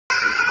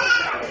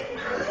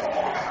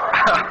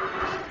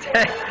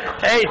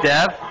Hey,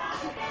 Deb.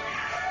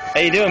 How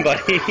you doing,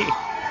 buddy?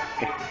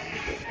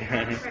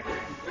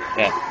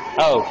 Yeah.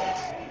 Oh,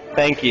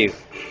 thank you.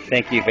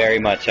 Thank you very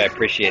much. I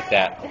appreciate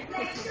that.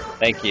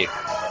 Thank you.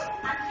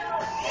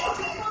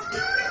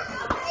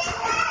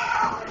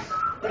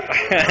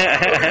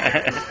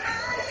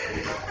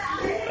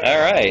 All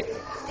right.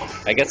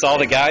 I guess all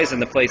the guys in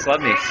the place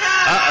love me.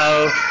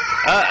 Uh-oh.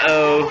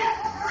 Uh-oh.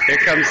 Here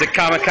comes the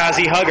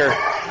kamikaze hugger.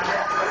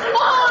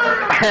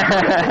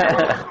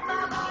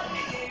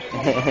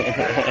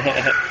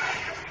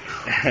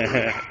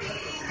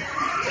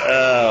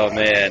 Oh,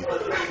 man.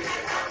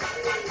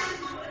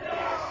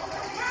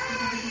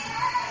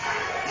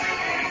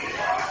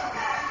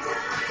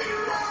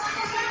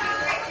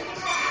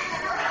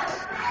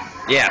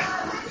 Yeah.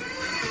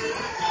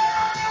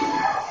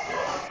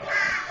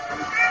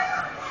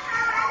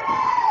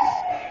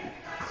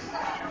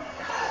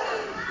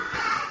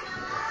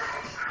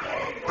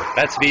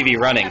 That's Vivi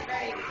running.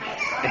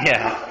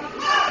 Yeah.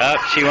 Oh,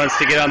 she wants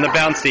to get on the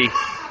bouncy.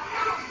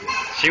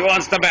 She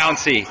wants the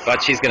bouncy,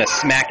 but she's going to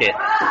smack it.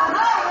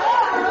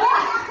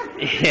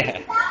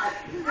 Yeah.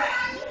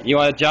 You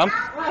want to jump?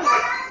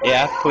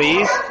 Yeah,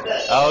 please?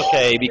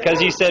 Okay,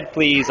 because you said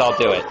please, I'll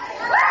do it.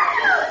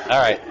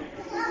 All right.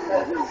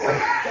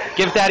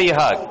 Give Daddy a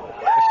hug.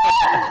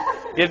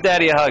 Give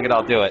Daddy a hug and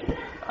I'll do it.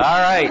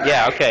 All right,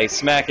 yeah, okay,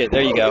 smack it.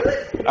 There you go.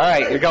 All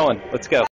right, you're going. Let's go.